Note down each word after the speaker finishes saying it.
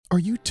Are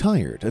you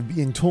tired of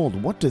being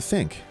told what to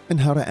think and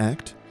how to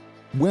act?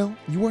 Well,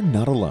 you are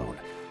not alone.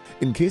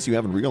 In case you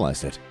haven't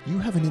realized it, you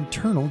have an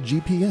internal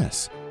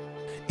GPS.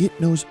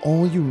 It knows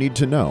all you need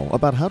to know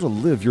about how to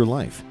live your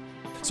life.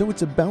 So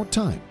it's about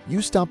time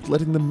you stopped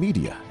letting the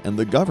media and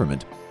the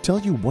government tell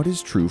you what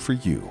is true for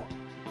you.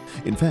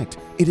 In fact,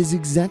 it is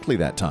exactly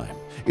that time.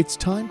 It's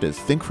time to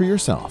think for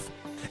yourself.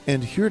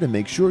 And here to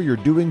make sure you're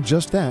doing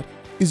just that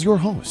is your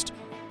host,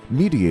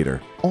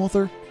 mediator,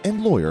 author,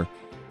 and lawyer,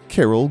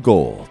 Carol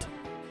Gold.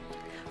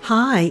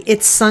 Hi,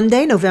 it's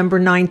Sunday, November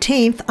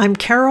 19th. I'm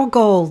Carol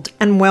Gold,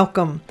 and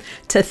welcome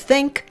to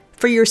Think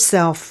for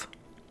Yourself.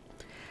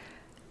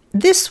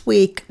 This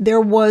week,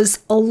 there was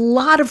a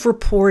lot of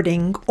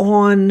reporting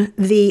on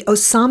the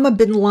Osama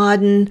bin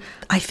Laden,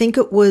 I think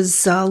it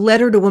was a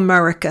letter to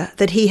America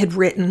that he had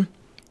written.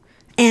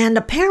 And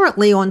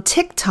apparently on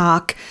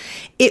TikTok,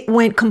 it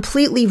went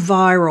completely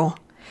viral.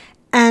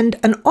 And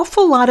an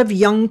awful lot of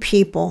young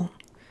people,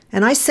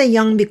 and I say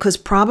young because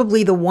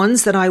probably the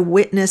ones that I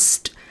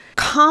witnessed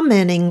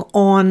commenting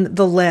on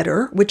the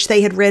letter, which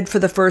they had read for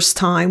the first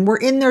time, were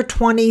in their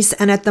 20s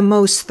and at the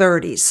most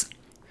 30s.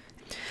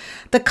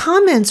 The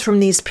comments from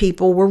these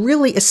people were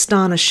really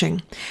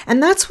astonishing,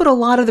 and that's what a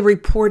lot of the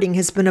reporting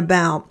has been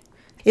about.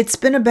 It's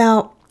been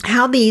about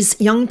how these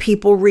young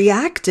people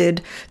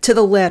reacted to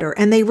the letter,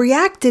 and they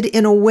reacted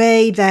in a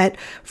way that,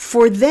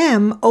 for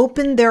them,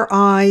 opened their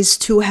eyes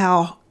to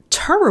how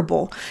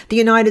terrible the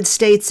United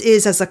States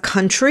is as a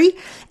country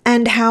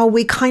and how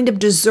we kind of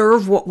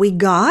deserve what we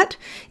got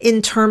in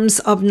terms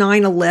of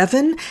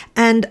 9/11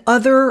 and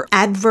other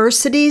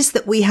adversities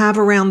that we have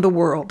around the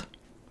world.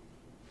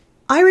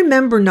 I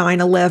remember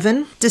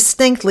 9/11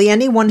 distinctly.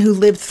 Anyone who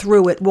lived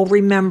through it will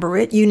remember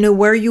it. You know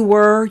where you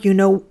were. You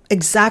know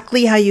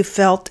exactly how you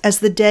felt as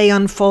the day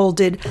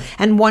unfolded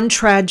and one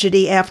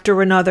tragedy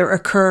after another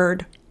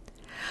occurred.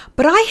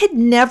 But I had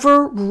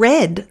never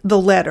read the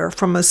letter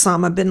from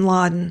Osama bin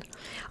Laden.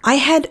 I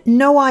had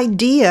no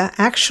idea,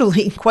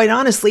 actually, quite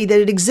honestly,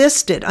 that it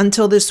existed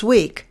until this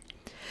week.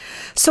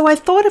 So I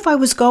thought if I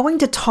was going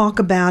to talk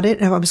about it,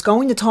 if I was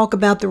going to talk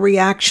about the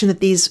reaction that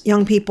these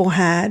young people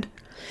had,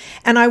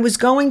 and I was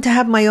going to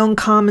have my own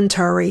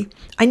commentary,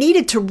 I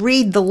needed to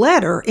read the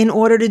letter in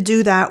order to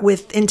do that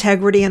with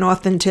integrity and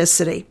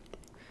authenticity.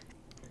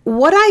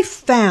 What I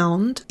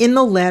found in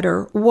the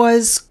letter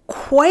was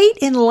quite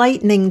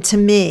enlightening to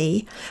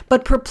me,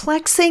 but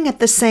perplexing at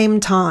the same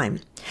time.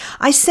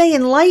 I say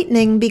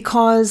enlightening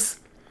because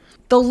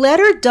the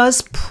letter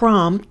does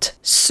prompt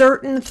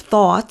certain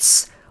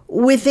thoughts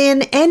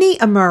within any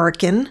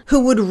American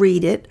who would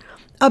read it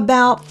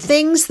about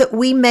things that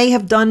we may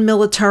have done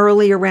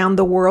militarily around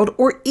the world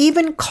or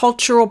even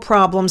cultural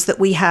problems that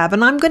we have,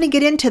 and I'm going to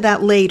get into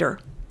that later.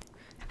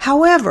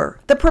 However,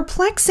 the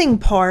perplexing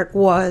part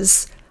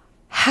was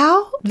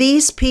how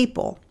these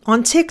people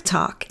on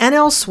TikTok and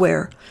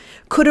elsewhere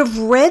could have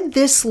read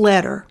this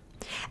letter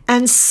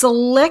and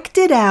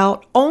selected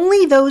out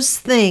only those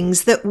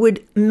things that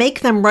would make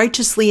them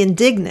righteously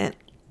indignant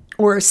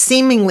or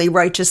seemingly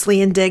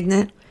righteously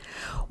indignant,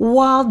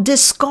 while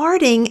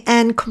discarding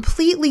and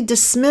completely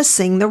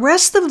dismissing the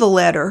rest of the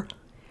letter,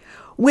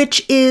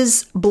 which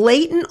is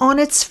blatant on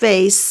its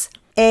face,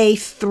 a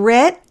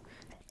threat,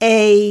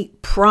 a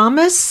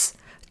promise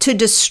to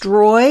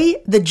destroy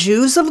the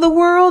Jews of the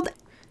world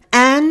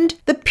and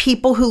the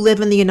people who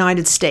live in the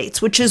United States,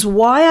 which is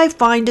why I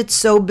find it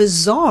so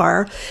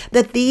bizarre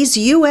that these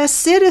U.S.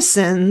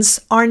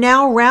 citizens are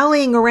now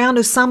rallying around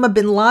Osama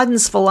bin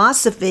Laden's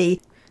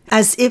philosophy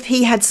as if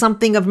he had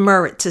something of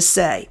merit to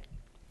say.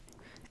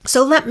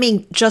 So let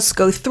me just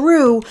go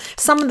through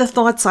some of the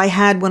thoughts I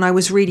had when I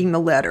was reading the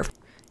letter.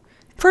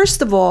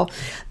 First of all,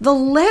 the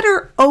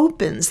letter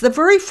opens, the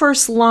very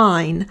first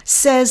line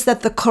says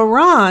that the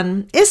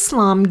Quran,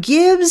 Islam,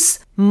 gives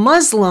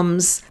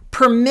Muslims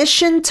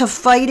permission to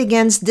fight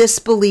against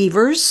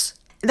disbelievers.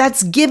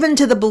 That's given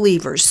to the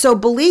believers. So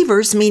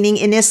believers, meaning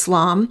in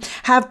Islam,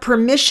 have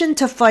permission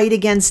to fight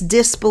against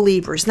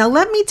disbelievers. Now,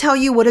 let me tell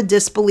you what a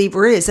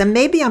disbeliever is. And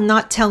maybe I'm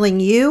not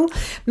telling you.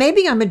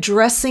 Maybe I'm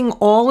addressing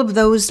all of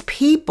those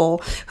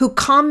people who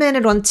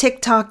commented on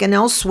TikTok and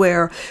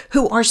elsewhere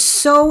who are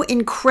so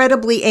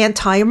incredibly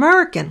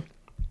anti-American.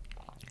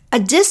 A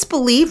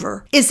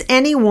disbeliever is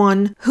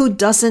anyone who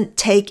doesn't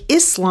take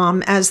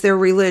Islam as their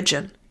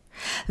religion.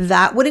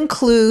 That would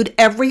include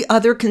every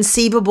other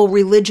conceivable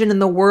religion in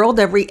the world,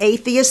 every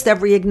atheist,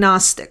 every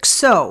agnostic.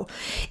 So,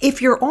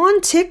 if you're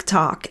on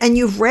TikTok and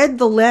you've read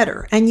the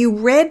letter and you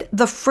read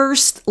the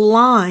first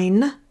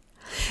line,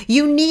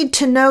 you need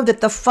to know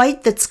that the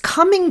fight that's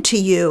coming to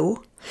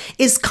you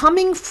is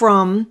coming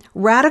from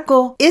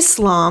radical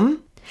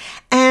Islam,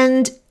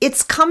 and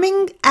it's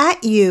coming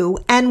at you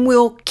and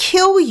will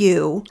kill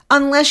you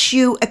unless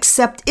you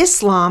accept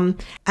Islam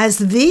as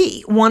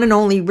the one and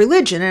only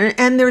religion.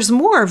 And there's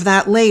more of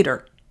that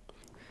later.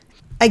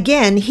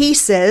 Again, he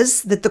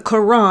says that the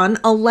Quran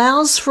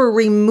allows for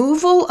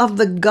removal of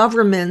the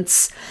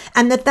governments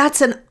and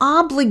that's an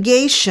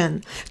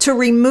obligation to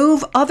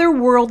remove other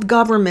world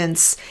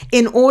governments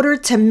in order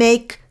to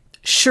make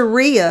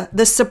Sharia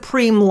the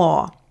supreme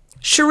law.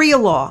 Sharia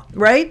law,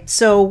 right?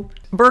 So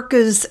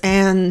burqas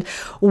and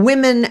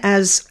women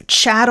as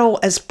chattel,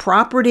 as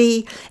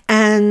property,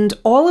 and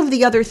all of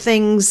the other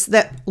things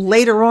that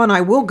later on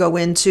I will go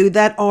into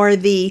that are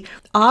the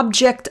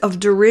object of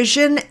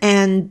derision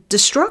and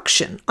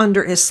destruction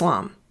under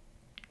Islam.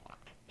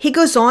 He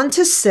goes on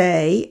to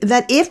say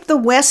that if the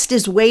West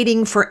is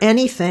waiting for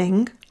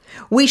anything,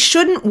 we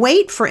shouldn't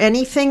wait for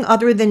anything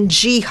other than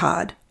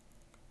jihad.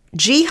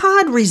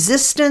 Jihad,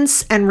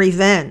 resistance, and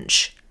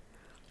revenge.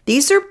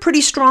 These are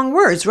pretty strong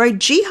words, right?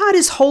 Jihad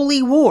is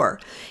holy war.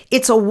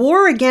 It's a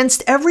war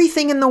against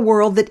everything in the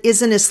world that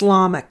isn't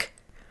Islamic.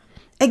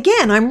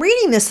 Again, I'm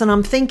reading this and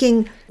I'm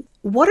thinking,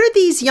 what are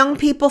these young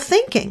people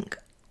thinking?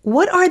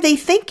 What are they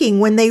thinking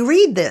when they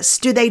read this?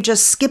 Do they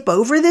just skip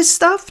over this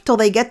stuff till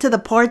they get to the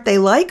part they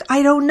like?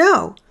 I don't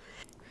know.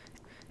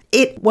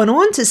 It went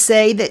on to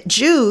say that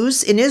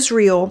Jews in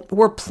Israel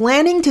were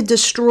planning to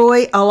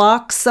destroy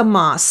Al-Aqsa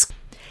Mosque.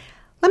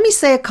 Let me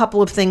say a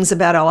couple of things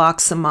about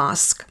Al-Aqsa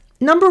Mosque.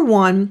 Number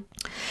one,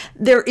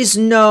 there is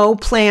no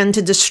plan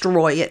to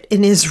destroy it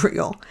in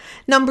Israel.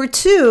 Number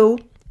two,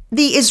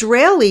 the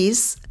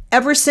Israelis,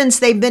 ever since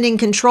they've been in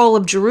control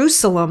of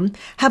Jerusalem,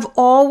 have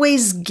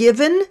always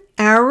given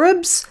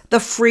Arabs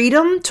the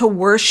freedom to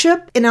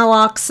worship in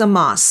Al-Aqsa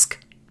Mosque.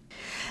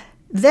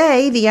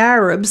 They, the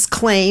Arabs,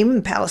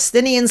 claim,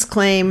 Palestinians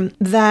claim,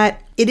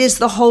 that it is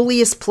the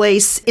holiest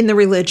place in the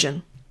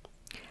religion.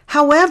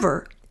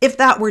 However, if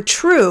that were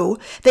true,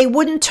 they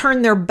wouldn't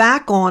turn their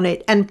back on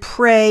it and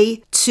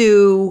pray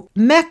to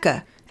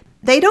Mecca.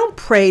 They don't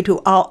pray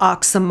to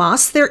Al-Aqsa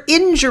Mosque. They're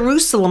in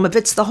Jerusalem. If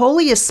it's the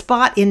holiest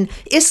spot in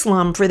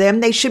Islam for them,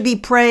 they should be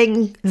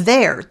praying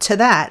there to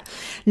that.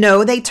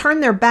 No, they turn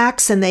their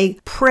backs and they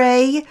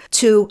pray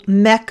to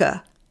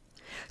Mecca.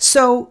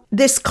 So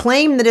this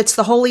claim that it's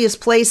the holiest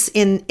place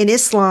in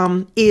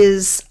Islam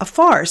is a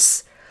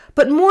farce.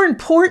 But more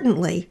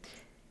importantly,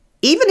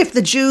 even if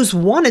the Jews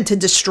wanted to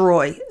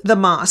destroy the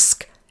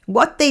mosque,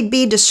 what they'd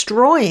be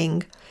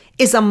destroying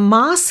is a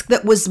mosque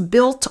that was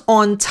built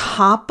on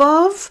top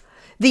of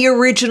the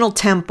original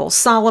temple,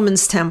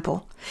 Solomon's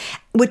temple,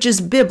 which is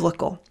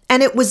biblical.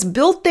 And it was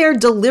built there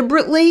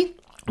deliberately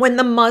when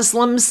the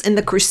Muslims in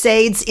the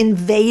Crusades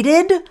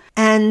invaded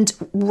and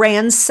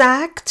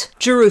ransacked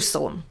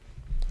Jerusalem.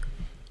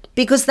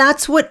 Because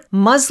that's what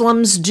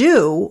Muslims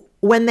do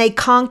when they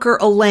conquer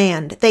a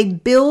land. They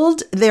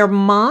build their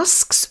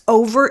mosques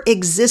over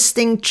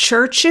existing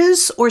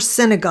churches or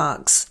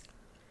synagogues.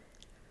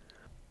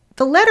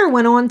 The letter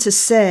went on to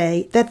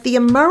say that the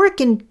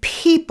American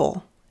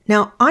people,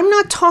 now I'm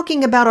not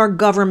talking about our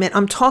government,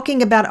 I'm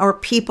talking about our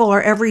people,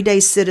 our everyday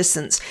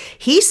citizens.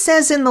 He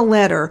says in the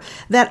letter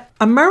that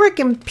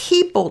American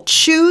people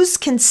choose,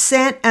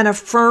 consent, and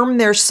affirm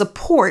their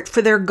support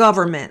for their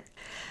government.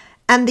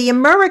 And the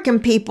American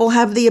people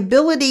have the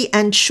ability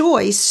and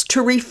choice to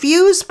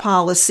refuse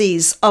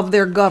policies of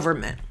their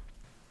government.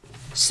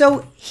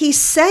 So he's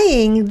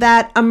saying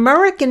that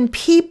American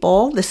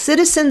people, the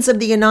citizens of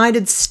the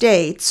United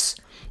States,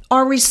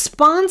 are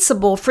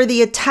responsible for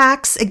the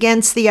attacks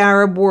against the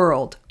Arab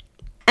world.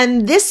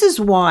 And this is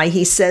why,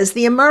 he says,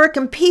 the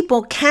American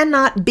people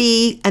cannot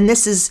be, and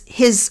this is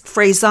his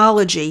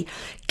phraseology,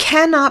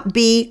 cannot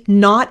be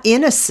not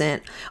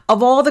innocent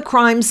of all the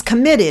crimes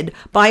committed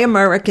by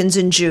Americans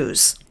and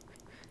Jews.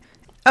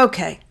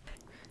 Okay.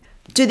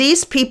 Do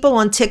these people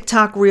on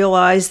TikTok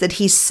realize that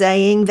he's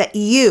saying that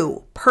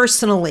you,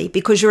 personally,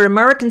 because you're an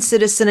American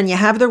citizen and you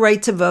have the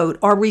right to vote,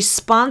 are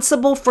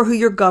responsible for who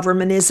your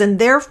government is, and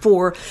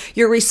therefore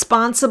you're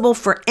responsible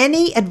for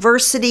any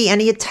adversity,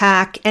 any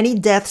attack, any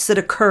deaths that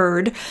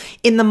occurred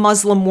in the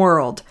Muslim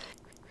world?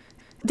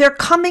 They're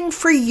coming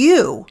for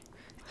you.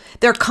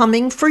 They're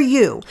coming for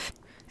you.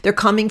 They're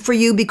coming for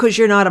you because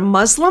you're not a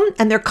Muslim,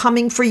 and they're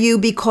coming for you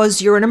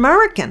because you're an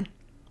American.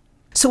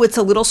 So it's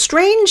a little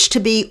strange to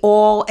be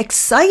all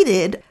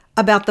excited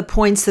about the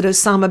points that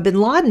Osama bin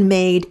Laden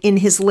made in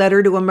his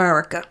letter to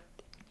America.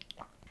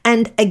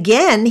 And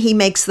again, he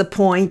makes the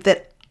point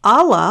that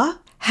Allah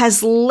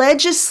has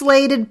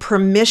legislated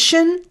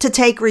permission to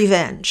take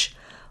revenge.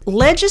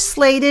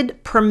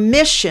 Legislated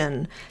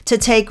permission to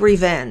take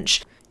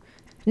revenge.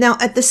 Now,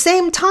 at the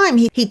same time,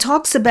 he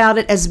talks about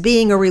it as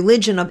being a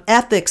religion of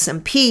ethics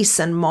and peace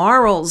and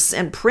morals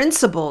and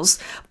principles.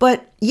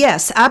 But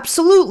yes,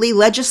 absolutely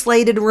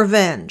legislated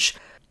revenge.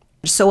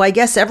 So I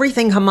guess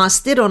everything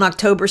Hamas did on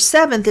October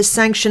 7th is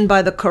sanctioned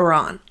by the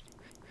Quran.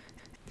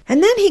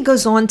 And then he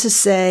goes on to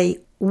say,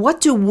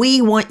 what do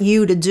we want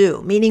you to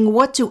do? Meaning,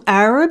 what do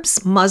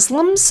Arabs,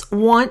 Muslims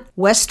want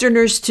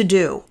Westerners to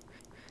do?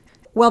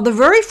 Well, the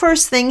very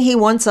first thing he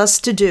wants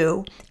us to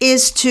do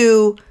is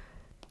to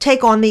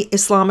take on the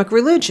Islamic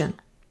religion.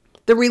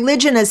 The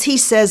religion, as he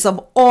says, of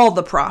all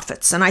the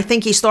prophets. And I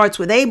think he starts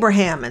with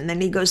Abraham, and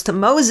then he goes to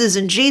Moses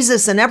and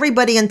Jesus and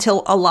everybody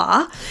until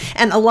Allah.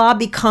 And Allah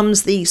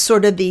becomes the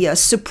sort of the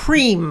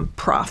supreme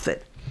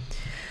prophet.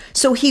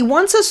 So he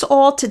wants us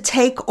all to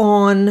take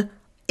on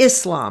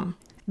Islam,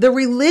 the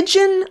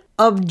religion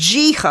of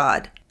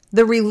jihad,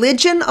 the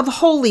religion of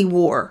holy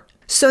war.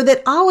 so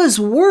that Allah's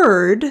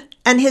word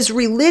and his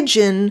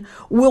religion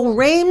will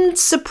reign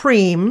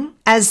supreme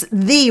as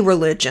the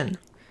religion,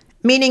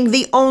 meaning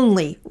the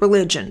only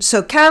religion.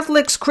 So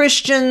Catholics,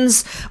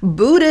 Christians,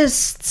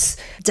 Buddhists,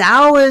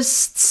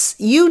 Taoists,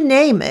 you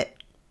name it,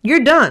 you're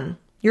done.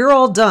 You're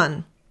all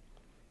done.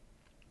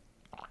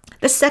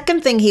 The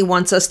second thing he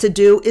wants us to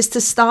do is to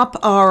stop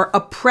our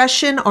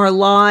oppression, our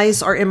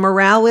lies, our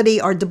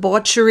immorality, our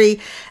debauchery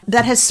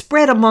that has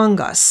spread among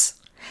us,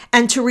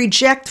 and to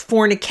reject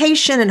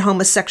fornication and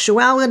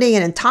homosexuality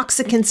and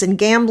intoxicants and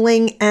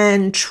gambling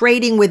and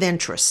trading with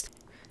interest.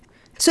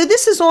 So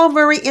this is all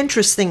very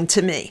interesting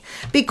to me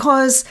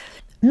because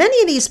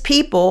many of these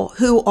people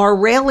who are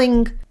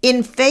railing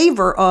in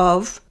favor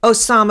of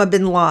Osama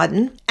bin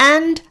Laden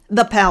and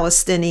the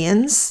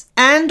Palestinians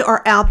and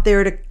are out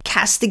there to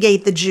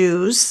castigate the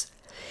Jews,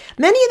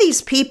 many of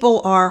these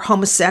people are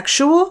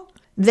homosexual,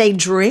 they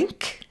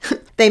drink,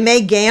 they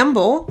may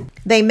gamble,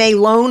 they may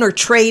loan or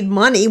trade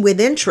money with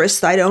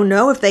interest. I don't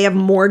know if they have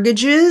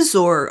mortgages,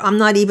 or I'm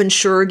not even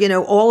sure,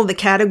 all of the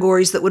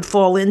categories that would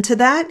fall into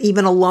that,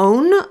 even a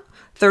loan,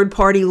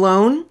 third-party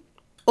loan.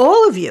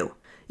 All of you.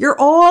 You're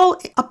all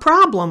a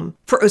problem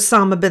for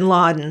Osama bin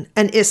Laden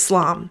and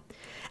Islam.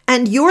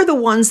 And you're the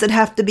ones that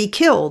have to be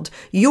killed.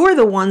 You're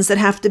the ones that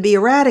have to be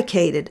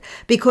eradicated.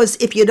 Because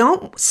if you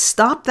don't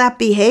stop that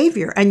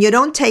behavior and you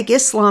don't take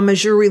Islam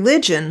as your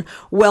religion,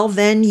 well,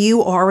 then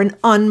you are an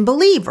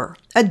unbeliever,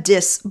 a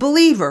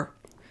disbeliever.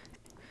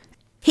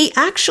 He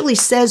actually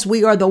says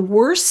we are the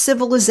worst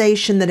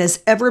civilization that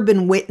has ever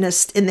been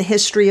witnessed in the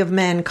history of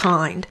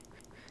mankind.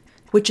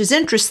 Which is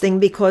interesting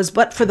because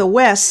but for the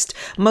West,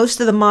 most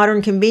of the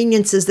modern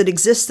conveniences that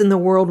exist in the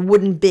world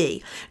wouldn't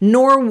be,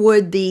 nor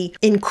would the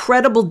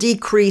incredible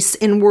decrease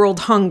in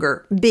world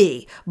hunger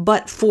be,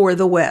 but for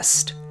the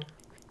West.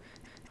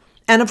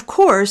 And of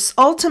course,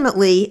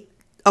 ultimately,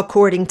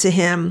 according to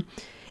him,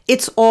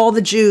 it's all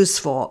the Jews'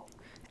 fault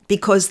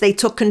because they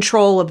took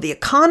control of the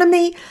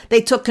economy,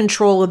 they took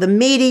control of the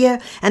media,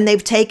 and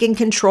they've taken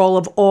control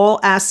of all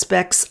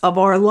aspects of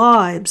our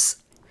lives.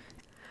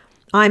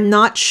 I'm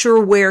not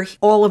sure where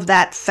all of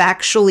that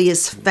factually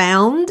is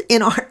found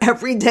in our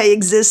everyday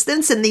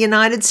existence in the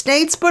United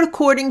States, but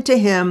according to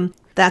him,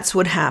 that's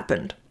what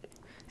happened.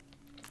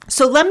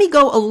 So let me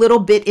go a little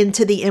bit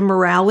into the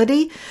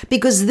immorality,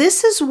 because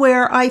this is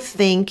where I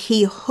think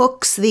he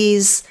hooks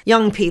these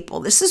young people.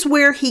 This is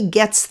where he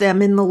gets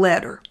them in the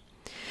letter.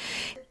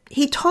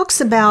 He talks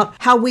about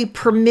how we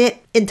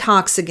permit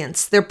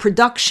intoxicants, their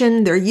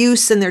production, their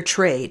use, and their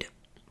trade,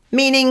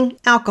 meaning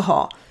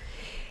alcohol.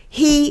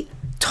 He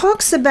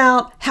talks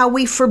about how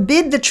we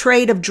forbid the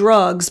trade of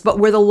drugs, but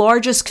we're the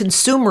largest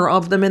consumer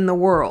of them in the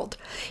world.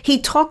 He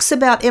talks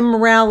about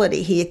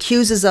immorality. He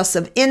accuses us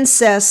of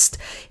incest.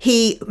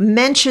 He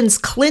mentions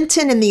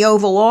Clinton in the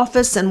Oval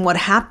Office and what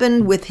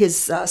happened with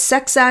his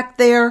sex act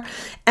there.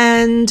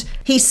 And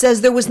he says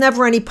there was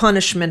never any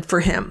punishment for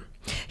him.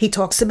 He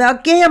talks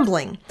about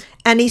gambling.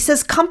 And he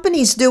says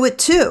companies do it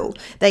too.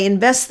 They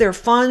invest their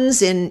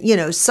funds in,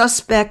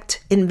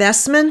 suspect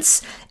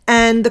investments,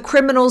 and the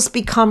criminals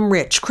become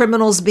rich,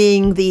 criminals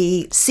being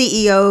the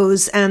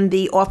CEOs and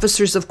the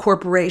officers of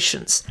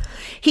corporations.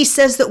 He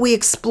says that we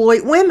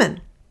exploit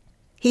women.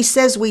 He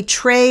says we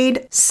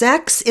trade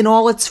sex in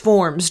all its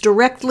forms,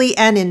 directly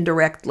and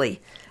indirectly,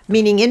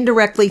 meaning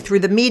indirectly through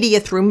the media,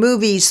 through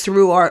movies,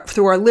 through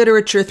our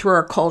literature, through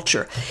our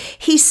culture.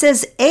 He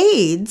says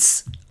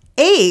AIDS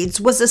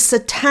was a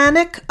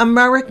satanic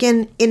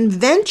American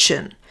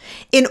invention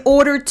in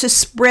order to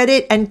spread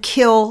it and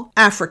kill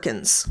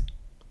Africans.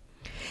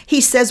 He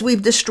says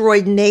we've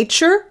destroyed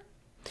nature,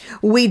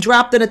 we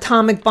dropped an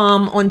atomic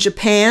bomb on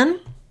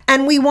Japan,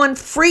 and we want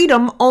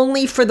freedom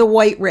only for the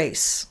white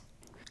race.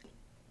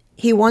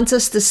 He wants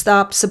us to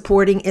stop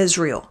supporting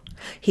Israel.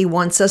 He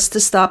wants us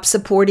to stop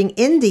supporting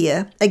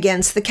India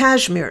against the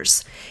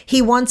Kashmirs.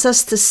 He wants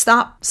us to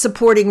stop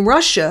supporting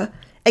Russia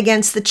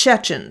against the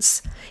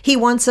Chechens. He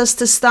wants us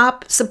to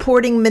stop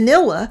supporting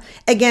Manila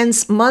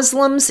against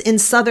Muslims in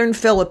southern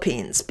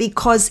Philippines,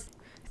 because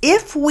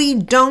if we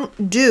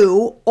don't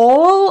do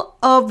all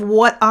of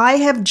what I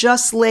have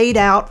just laid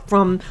out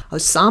from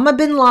Osama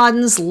bin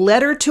Laden's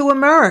letter to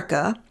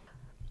America,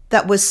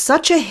 that was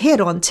such a hit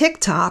on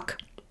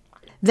TikTok,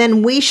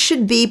 then we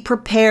should be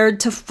prepared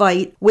to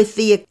fight with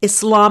the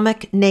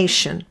Islamic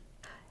nation,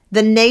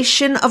 the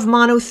nation of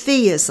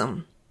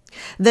monotheism,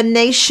 the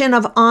nation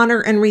of honor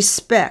and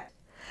respect,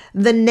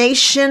 the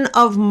nation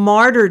of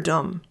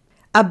martyrdom,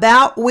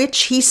 about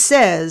which he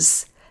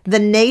says, the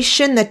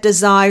nation that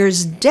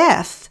desires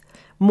death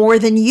more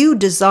than you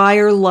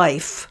desire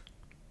life.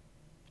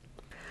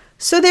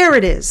 So there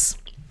it is.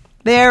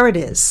 There it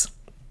is.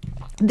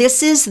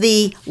 This is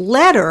the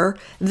letter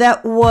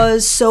that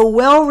was so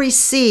well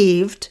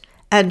received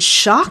and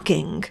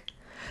shocking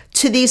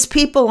to these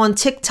people on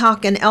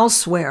TikTok and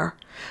elsewhere.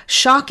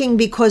 Shocking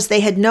because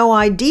they had no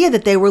idea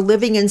that they were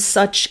living in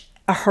such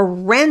a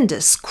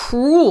horrendous,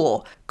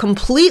 cruel,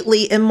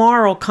 completely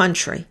immoral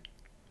country.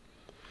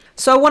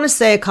 So I want to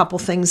say a couple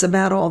things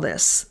about all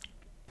this.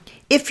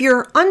 If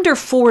you're under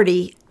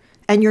 40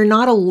 and you're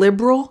not a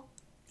liberal,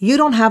 you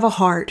don't have a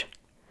heart.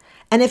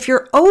 And if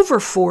you're over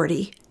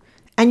 40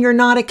 and you're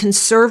not a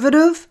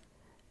conservative,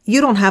 you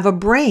don't have a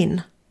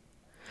brain.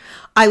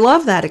 I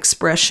love that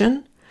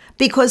expression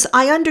because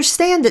I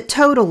understand it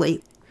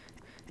totally.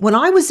 When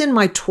I was in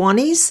my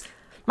 20s,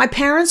 my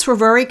parents were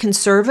very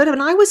conservative,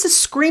 and I was a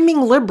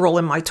screaming liberal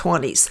in my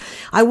 20s.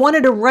 I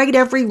wanted to right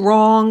every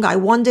wrong. I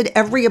wanted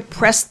every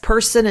oppressed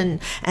person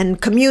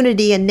and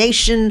community and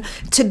nation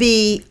to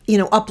be,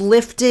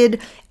 uplifted.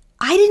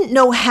 I didn't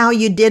know how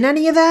you did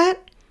any of that,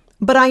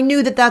 but I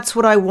knew that that's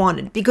what I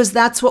wanted because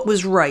that's what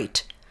was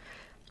right.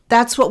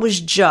 That's what was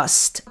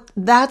just.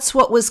 That's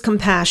what was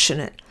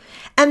compassionate.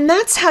 And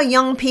that's how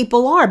young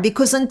people are,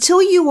 because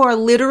until you are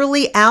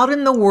literally out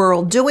in the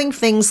world doing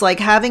things like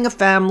having a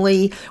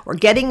family or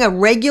getting a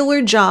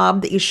regular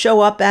job that you show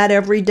up at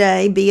every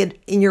day, be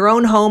it in your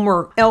own home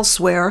or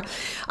elsewhere,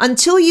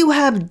 until you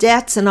have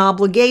debts and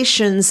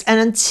obligations, and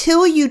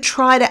until you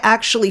try to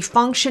actually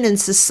function in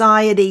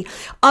society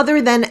other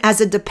than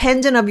as a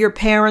dependent of your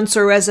parents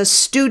or as a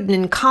student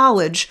in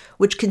college,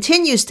 which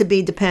continues to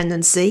be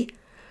dependency,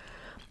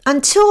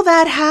 until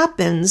that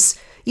happens,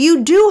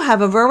 you do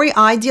have a very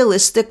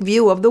idealistic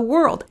view of the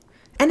world.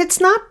 And it's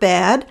not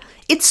bad.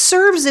 It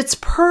serves its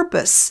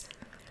purpose.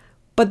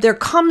 But there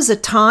comes a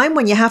time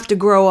when you have to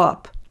grow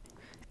up.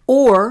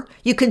 Or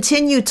you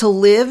continue to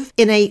live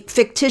in a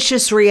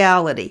fictitious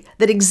reality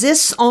that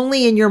exists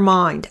only in your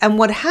mind. And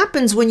what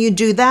happens when you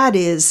do that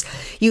is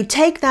you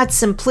take that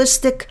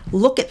simplistic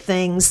look at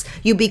things,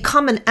 you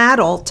become an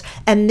adult,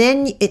 and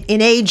then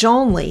in age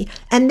only,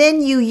 and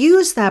then you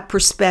use that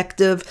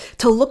perspective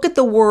to look at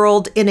the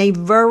world in a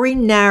very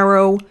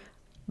narrow,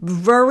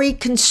 very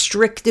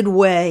constricted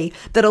way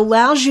that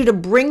allows you to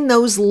bring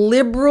those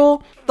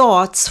liberal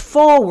thoughts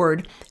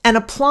forward and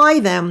apply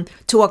them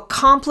to a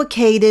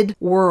complicated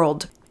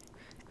world.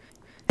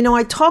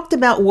 I talked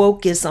about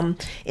wokeism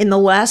in the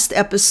last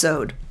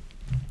episode,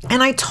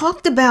 and I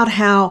talked about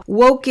how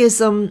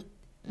wokeism,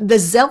 the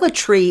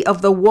zealotry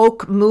of the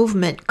woke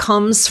movement,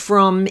 comes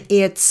from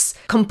its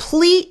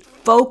complete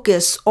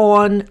focus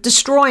on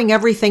destroying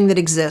everything that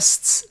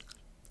exists.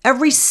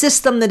 Every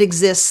system that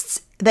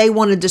exists, they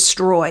want to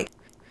destroy.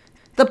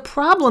 The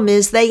problem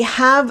is they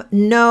have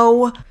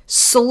no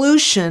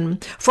solution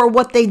for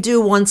what they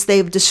do once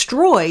they've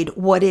destroyed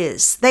what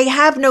is. They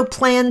have no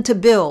plan to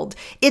build.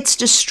 It's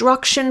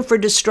destruction for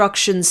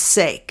destruction's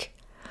sake.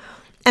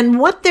 And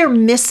what they're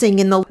missing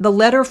in the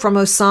letter from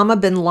Osama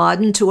bin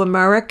Laden to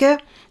America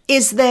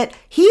is that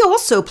he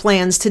also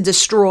plans to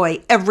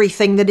destroy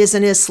everything that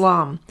isn't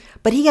Islam.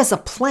 But he has a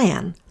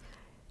plan.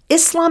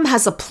 Islam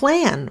has a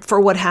plan for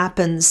what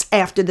happens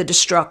after the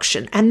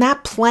destruction. And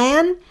that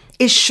plan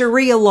is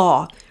Sharia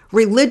law,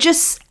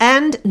 religious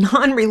and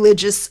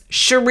non-religious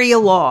Sharia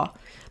law.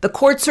 The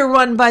courts are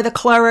run by the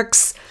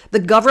clerics, the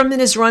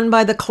government is run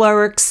by the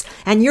clerics,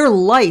 and your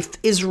life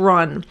is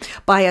run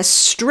by a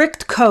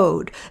strict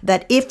code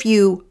that if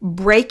you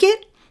break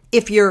it,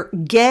 if you're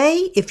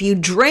gay, if you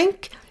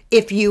drink,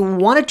 if you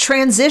want to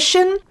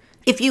transition,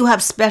 if you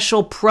have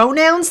special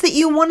pronouns that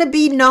you want to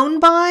be known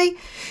by,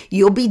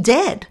 you'll be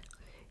dead.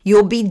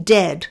 You'll be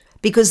dead.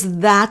 Because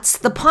that's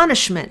the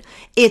punishment.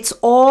 It's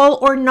all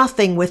or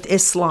nothing with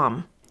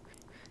Islam.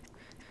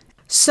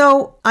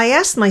 So I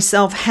asked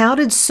myself, how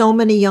did so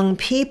many young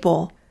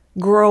people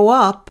grow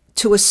up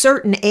to a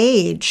certain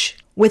age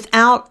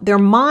without their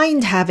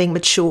mind having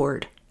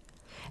matured?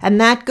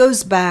 And that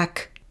goes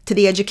back to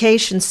the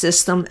education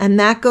system, and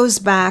that goes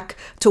back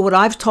to what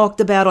I've talked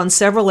about on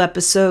several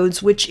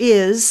episodes, which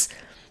is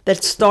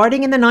that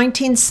starting in the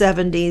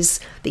 1970s,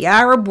 the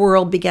Arab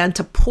world began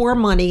to pour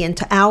money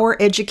into our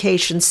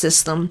education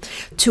system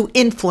to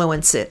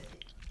influence it,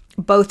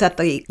 both at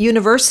the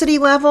university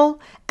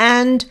level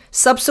and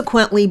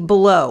subsequently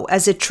below,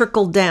 as it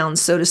trickled down,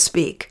 so to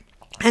speak.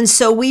 And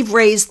so we've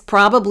raised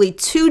probably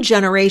 2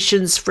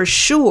 generations for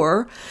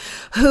sure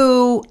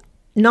who,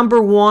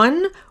 number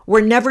one,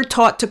 were never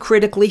taught to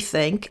critically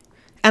think.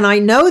 And I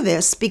know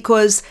this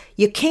because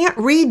you can't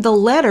read the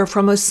letter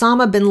from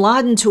Osama bin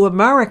Laden to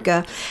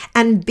America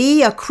and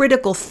be a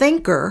critical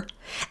thinker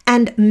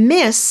and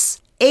miss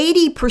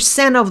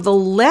 80% of the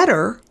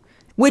letter,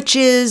 which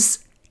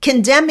is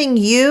condemning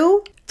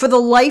you for the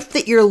life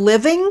that you're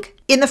living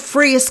in the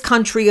freest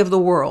country of the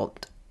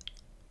world.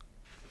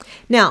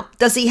 Now,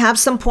 does he have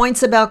some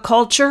points about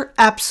culture?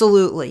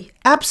 Absolutely.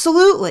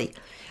 Absolutely.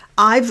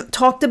 I've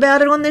talked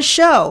about it on this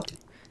show.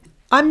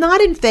 I'm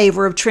not in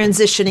favor of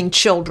transitioning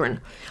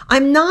children.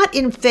 I'm not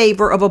in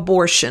favor of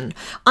abortion.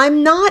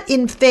 I'm not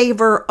in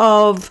favor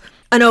of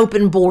an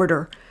open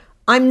border.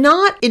 I'm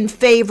not in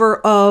favor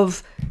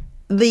of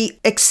the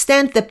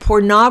extent that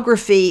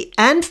pornography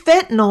and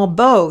fentanyl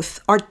both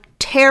are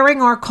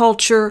tearing our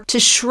culture to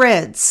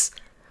shreds.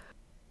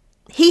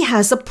 He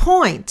has a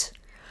point.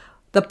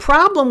 The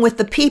problem with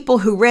the people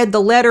who read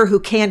the letter who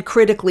can't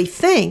critically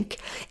think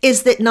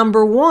is that,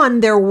 number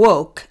one, they're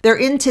woke. They're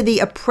into the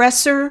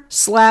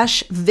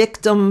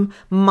oppressor/victim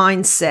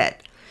mindset.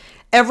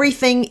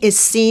 Everything is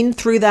seen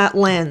through that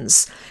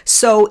lens.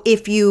 So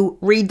if you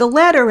read the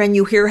letter and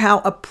you hear how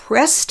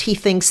oppressed he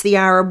thinks the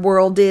Arab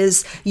world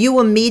is, you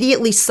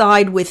immediately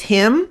side with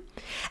him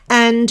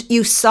and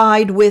you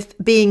side with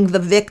being the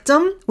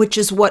victim, which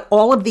is what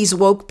all of these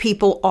woke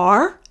people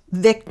are,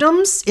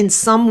 victims in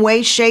some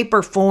way, shape,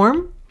 or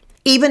form.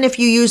 Even if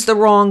you use the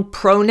wrong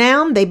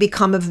pronoun, they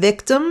become a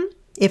victim.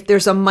 If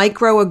there's a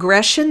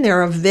microaggression,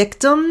 they're a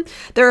victim.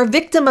 They're a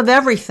victim of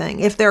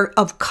everything. If they're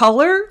of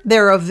color,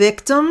 they're a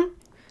victim.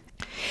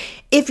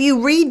 If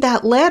you read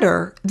that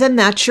letter, then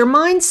that's your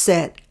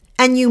mindset.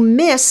 And you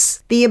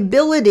miss the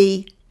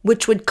ability,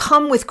 which would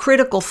come with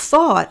critical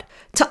thought,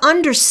 to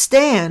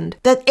understand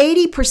that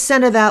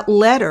 80% of that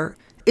letter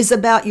is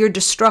about your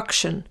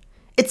destruction.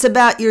 It's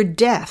about your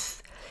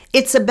death.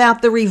 It's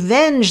about the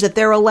revenge that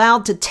they're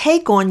allowed to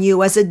take on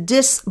you as a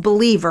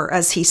disbeliever,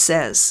 as he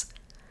says.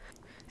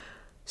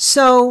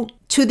 So,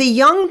 to the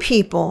young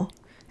people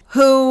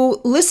who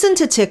listen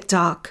to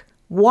TikTok,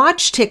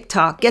 watch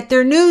TikTok, get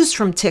their news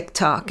from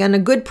TikTok, and a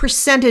good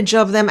percentage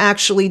of them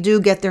actually do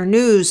get their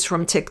news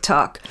from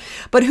TikTok,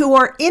 but who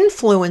are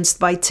influenced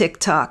by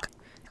TikTok,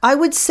 I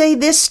would say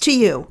this to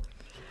you.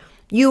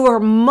 You are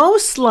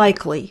most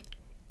likely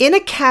in a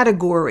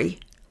category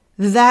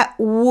that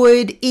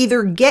would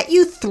either get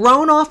you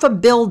thrown off a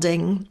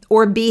building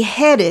or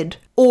beheaded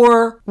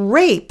or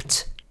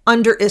raped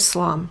under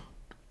Islam.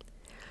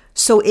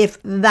 So if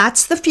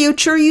that's the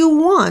future you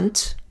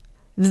want,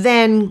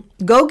 then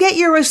go get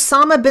your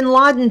Osama bin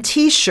Laden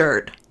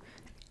t-shirt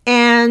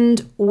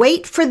and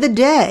wait for the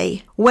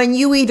day when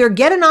you either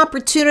get an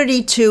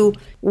opportunity to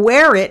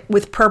wear it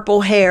with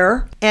purple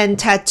hair and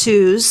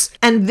tattoos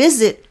and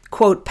visit,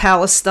 quote,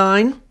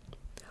 Palestine,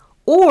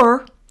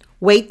 or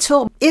wait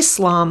till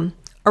Islam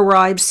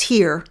arrives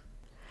here.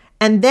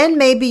 And then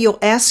maybe you'll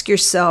ask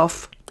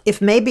yourself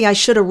if maybe I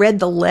should have read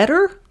the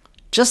letter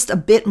just a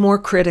bit more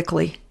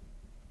critically.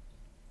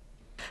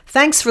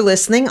 Thanks for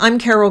listening. I'm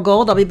Carol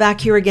Gold. I'll be back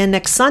here again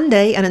next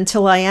Sunday. And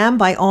until I am,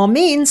 by all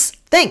means,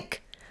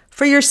 think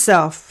for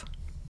yourself.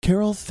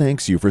 Carol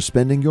thanks you for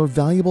spending your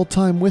valuable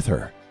time with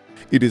her.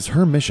 It is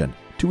her mission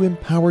to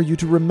empower you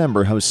to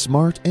remember how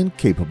smart and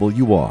capable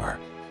you are.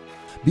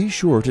 Be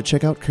sure to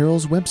check out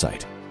Carol's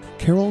website,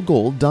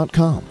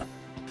 carolgold.com.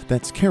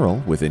 That's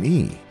Carol with an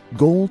E,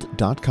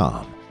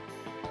 gold.com.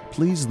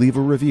 Please leave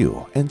a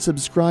review and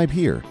subscribe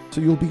here so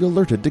you'll be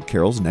alerted to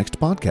Carol's next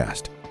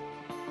podcast.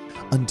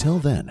 Until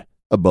then,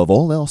 above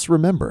all else,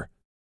 remember,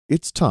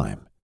 it's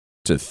time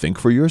to think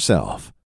for yourself.